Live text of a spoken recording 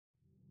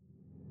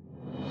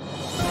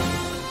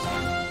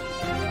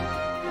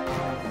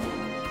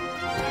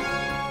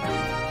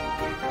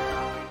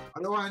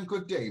and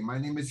good day. My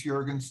name is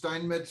Jürgen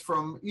Steinmetz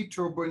from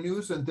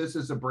eTurboNews, and this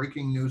is a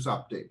breaking news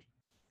update.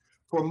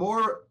 For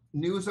more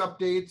news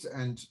updates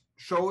and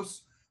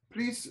shows,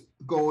 please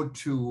go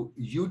to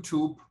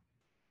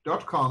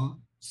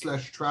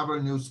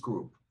youtube.com/travel news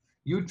group.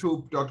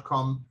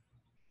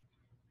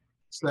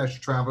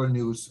 youtube.com/travel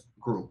news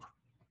group.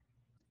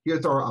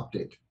 Here's our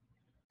update.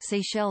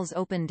 Seychelles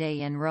Open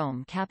Day in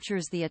Rome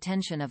captures the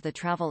attention of the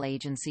travel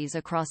agencies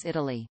across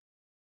Italy.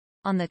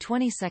 On the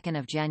 22nd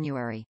of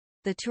January,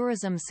 the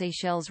Tourism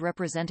Seychelles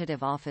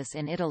Representative Office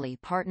in Italy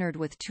partnered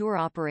with tour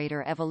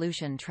operator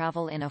Evolution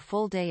Travel in a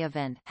full-day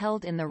event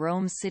held in the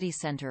Rome's city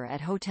centre at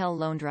Hotel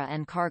Londra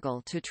and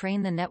Cargill to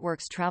train the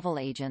network's travel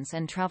agents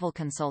and travel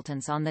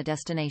consultants on the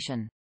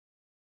destination.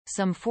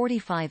 Some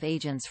 45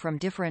 agents from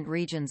different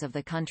regions of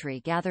the country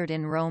gathered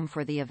in Rome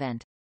for the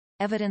event,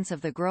 evidence of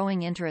the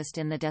growing interest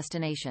in the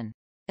destination,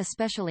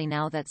 especially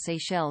now that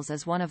Seychelles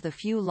is one of the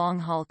few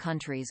long-haul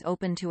countries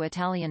open to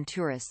Italian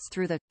tourists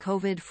through the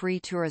COVID-free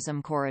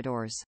tourism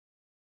corridors.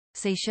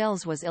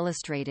 Seychelles was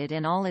illustrated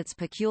in all its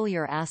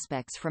peculiar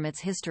aspects from its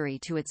history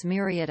to its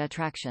myriad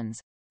attractions,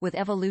 with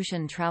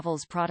Evolution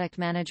Travel's product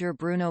manager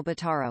Bruno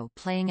Bottaro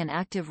playing an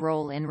active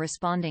role in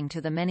responding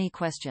to the many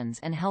questions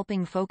and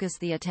helping focus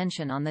the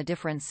attention on the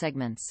different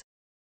segments.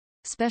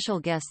 Special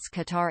guests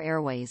Qatar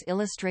Airways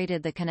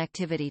illustrated the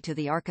connectivity to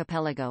the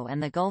archipelago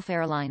and the Gulf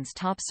Airlines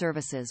top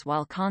services,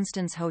 while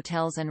Constance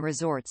Hotels and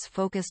Resorts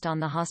focused on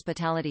the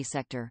hospitality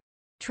sector,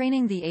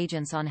 training the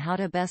agents on how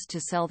to best to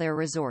sell their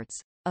resorts,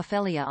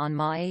 Ophelia on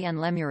Maé and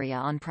Lemuria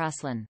on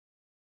Praslin.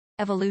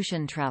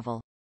 Evolution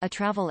Travel, a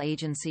travel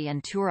agency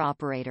and tour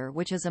operator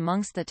which is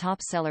amongst the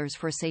top sellers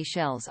for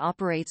Seychelles,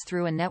 operates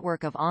through a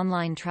network of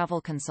online travel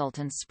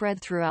consultants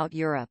spread throughout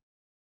Europe.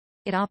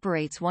 It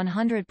operates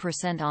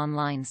 100%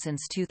 online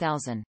since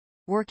 2000,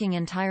 working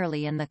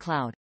entirely in the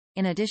cloud,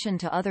 in addition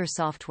to other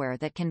software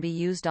that can be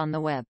used on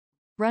the web,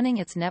 running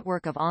its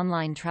network of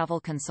online travel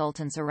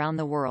consultants around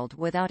the world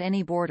without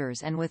any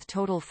borders and with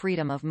total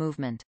freedom of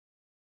movement.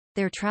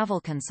 Their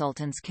travel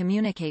consultants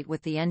communicate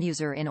with the end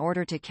user in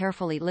order to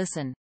carefully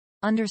listen,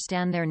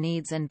 understand their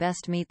needs and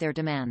best meet their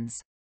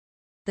demands.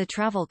 The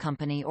travel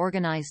company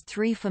organized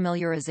 3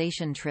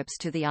 familiarization trips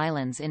to the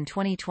islands in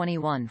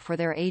 2021 for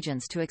their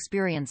agents to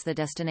experience the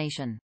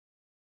destination.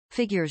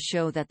 Figures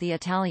show that the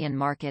Italian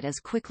market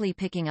is quickly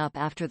picking up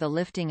after the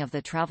lifting of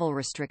the travel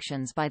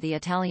restrictions by the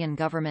Italian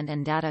government,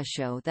 and data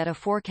show that a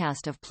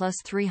forecast of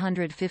plus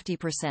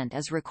 350%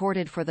 is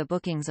recorded for the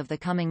bookings of the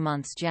coming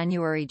months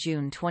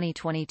January-June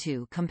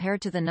 2022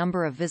 compared to the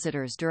number of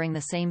visitors during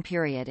the same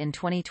period in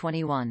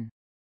 2021.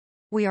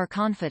 We are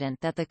confident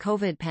that the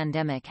COVID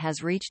pandemic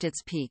has reached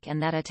its peak and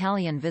that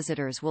Italian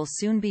visitors will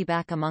soon be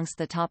back amongst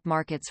the top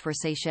markets for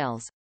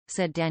Seychelles,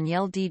 said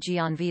Daniele Di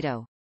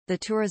Gianvito, the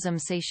Tourism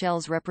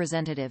Seychelles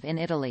representative in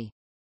Italy.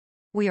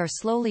 We are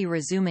slowly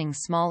resuming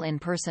small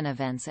in-person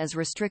events as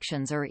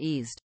restrictions are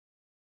eased.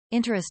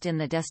 Interest in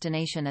the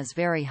destination is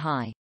very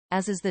high,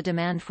 as is the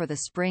demand for the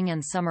spring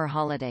and summer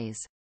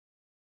holidays.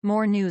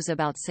 More news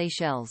about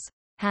Seychelles.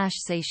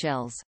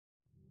 #Seychelles.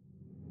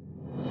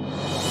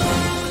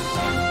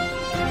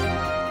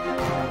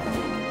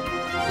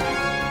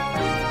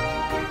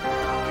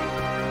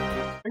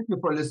 Thank you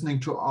for listening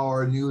to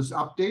our news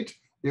update.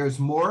 There's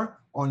more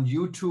on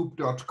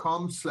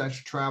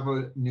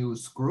youtube.com/travel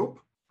news group,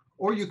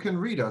 or you can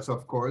read us,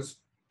 of course,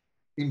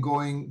 in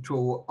going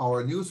to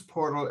our news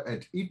portal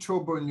at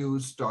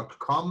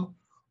eTurboNews.com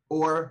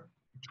or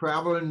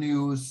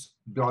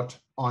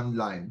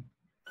travelnews.online.